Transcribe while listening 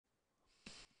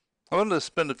I want to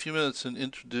spend a few minutes and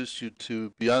introduce you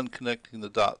to Beyond Connecting the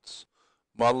Dots,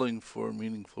 Modeling for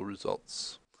Meaningful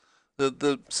Results.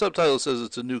 The subtitle says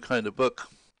it's a new kind of book,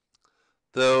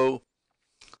 though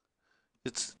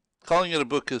it's calling it a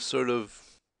book is sort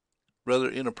of rather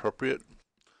inappropriate.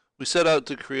 We set out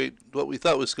to create what we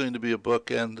thought was going to be a book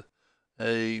and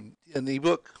an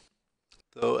ebook,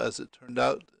 though as it turned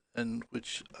out, and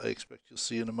which I expect you'll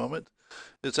see in a moment,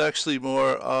 it's actually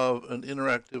more of an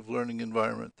interactive learning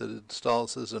environment that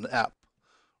installs as an app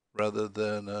rather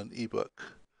than an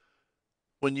ebook.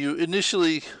 When you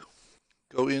initially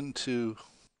go into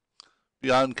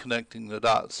Beyond Connecting the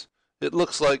Dots, it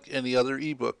looks like any other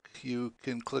ebook. You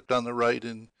can click on the right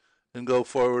and go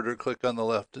forward, or click on the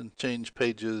left and change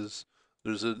pages.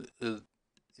 There's an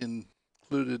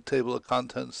included table of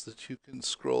contents that you can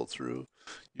scroll through.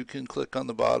 You can click on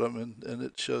the bottom and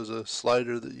it shows a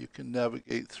slider that you can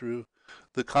navigate through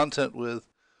the content with.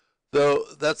 Though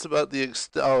that's about the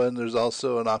extent. Oh, and there's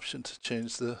also an option to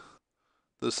change the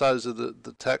size of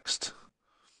the text.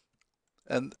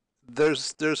 And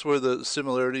there's where the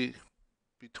similarity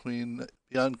between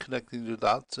Beyond Connecting the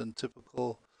Dots and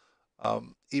typical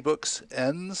ebooks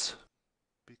ends,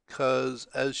 because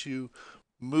as you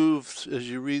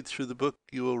read through the book,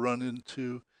 you will run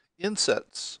into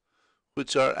insets,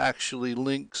 which are actually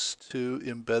links to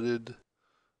embedded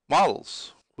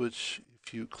models, which,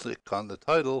 if you click on the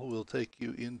title, will take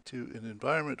you into an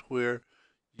environment where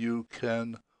you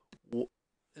can,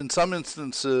 in some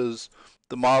instances,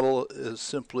 the model is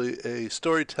simply a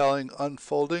storytelling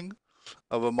unfolding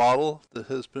of a model that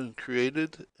has been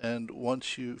created, and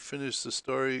once you finish the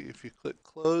story, if you click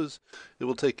close, it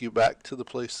will take you back to the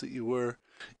place that you were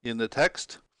in the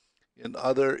text. In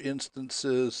other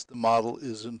instances, the model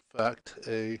is in fact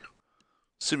a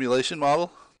simulation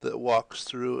model that walks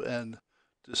through and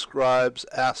describes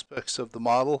aspects of the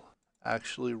model,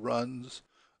 actually runs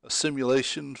a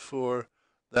simulation for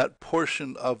that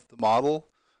portion of the model,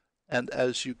 and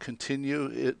as you continue,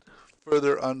 it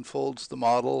further unfolds the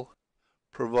model,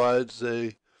 provides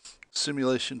a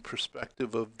simulation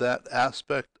perspective of that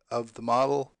aspect of the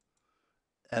model,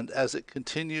 and as it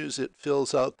continues, it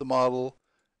fills out the model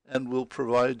and will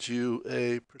provide you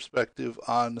a perspective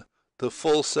on the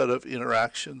full set of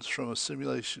interactions from a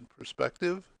simulation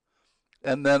perspective.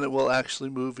 And then it will actually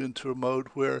move into a mode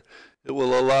where it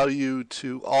will allow you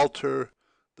to alter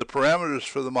the parameters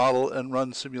for the model and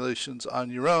run simulations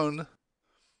on your own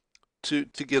to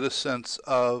get a sense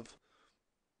of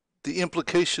the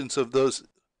implications of those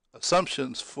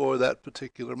assumptions for that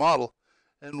particular model.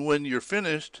 And when you're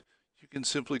finished, you can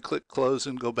simply click close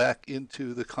and go back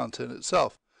into the content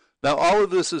itself. Now, all of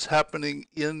this is happening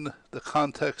in the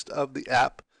context of the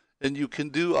app, and you can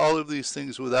do all of these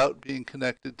things without being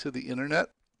connected to the internet.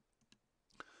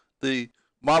 The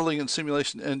modeling and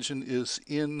simulation engine is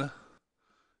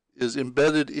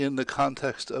embedded in the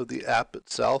context of the app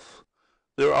itself.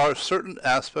 There are certain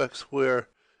aspects where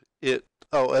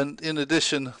and in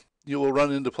addition, you will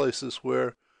run into places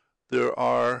where there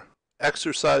are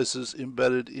exercises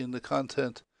embedded in the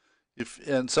content,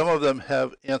 and some of them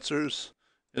have answers,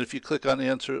 and if you click on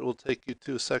answer, it will take you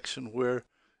to a section where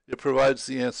it provides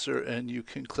the answer and you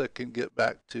can click and get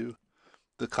back to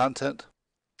the content.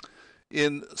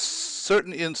 In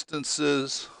certain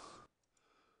instances,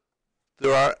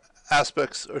 there are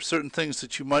aspects or certain things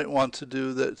that you might want to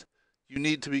do that you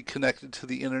need to be connected to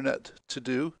the internet to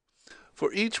do.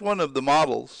 For each one of the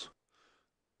models,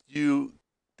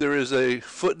 there is a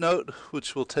footnote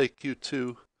which will take you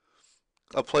to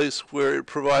a place where it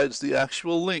provides the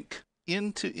actual link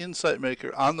into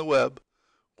InsightMaker on the web,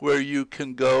 where you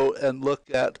can go and look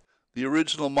at the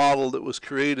original model that was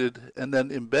created and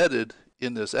then embedded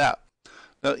in this app.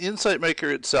 Now,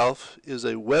 InsightMaker itself is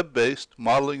a web-based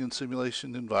modeling and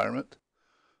simulation environment,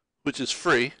 which is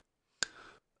free,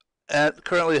 and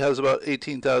currently has about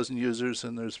 18,000 users,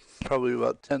 and there's probably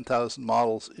about 10,000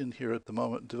 models in here at the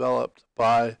moment developed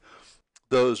by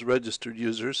those registered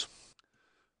users.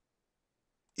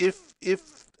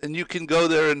 And you can go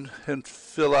there and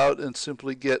fill out and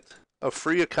simply get a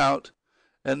free account,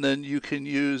 and then you can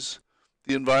use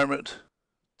the environment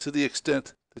to the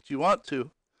extent that you want to.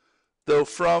 Though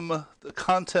from the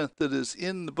content that is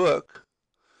in the book,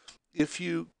 if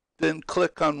you then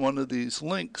click on one of these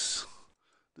links,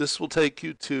 this will take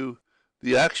you to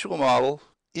the actual model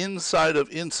inside of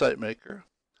InsightMaker.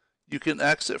 You can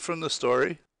exit from the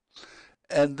story,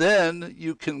 and then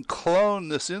you can clone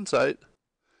this insight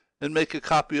and make a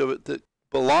copy of it that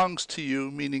belongs to you,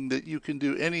 meaning that you can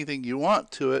do anything you want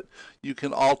to it. You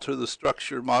can alter the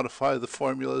structure, modify the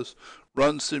formulas,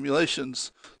 run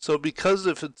simulations. So because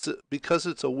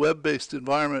it's a web-based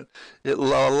environment, it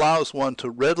allows one to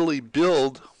readily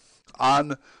build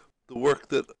on the work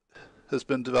that has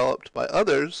been developed by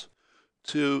others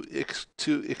to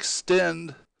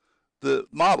extend the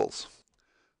models.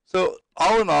 So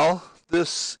all in all,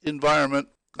 this environment,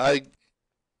 I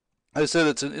said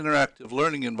it's an interactive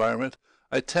learning environment.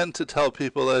 I tend to tell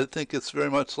people that I think it's very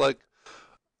much like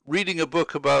reading a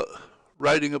book about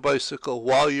riding a bicycle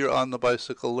while you're on the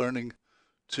bicycle learning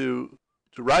to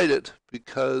ride it,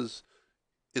 because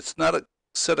it's not a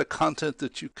set of content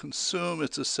that you consume,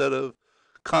 it's a set of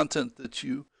content that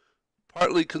you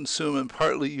partly consume and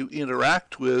partly you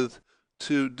interact with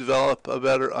to develop a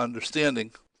better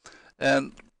understanding.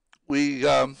 And we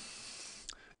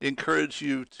encourage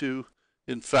you to,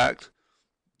 in fact,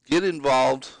 get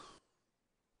involved,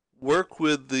 work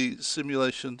with the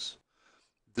simulations,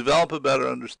 develop a better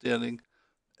understanding,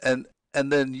 and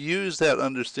then use that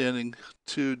understanding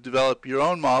to develop your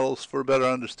own models for a better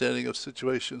understanding of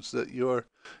situations that you're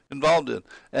involved in.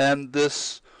 And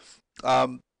this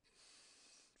version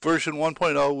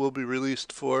 1.0 will be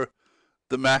released for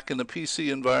the Mac and the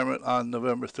PC environment on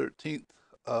November 13th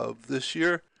of this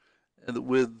year, and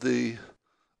with the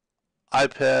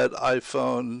iPad,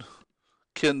 iPhone,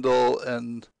 Kindle,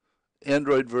 and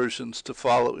Android versions to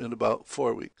follow in about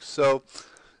 4 weeks. So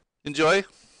enjoy.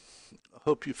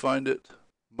 Hope you find it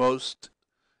most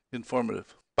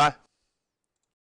informative. Bye.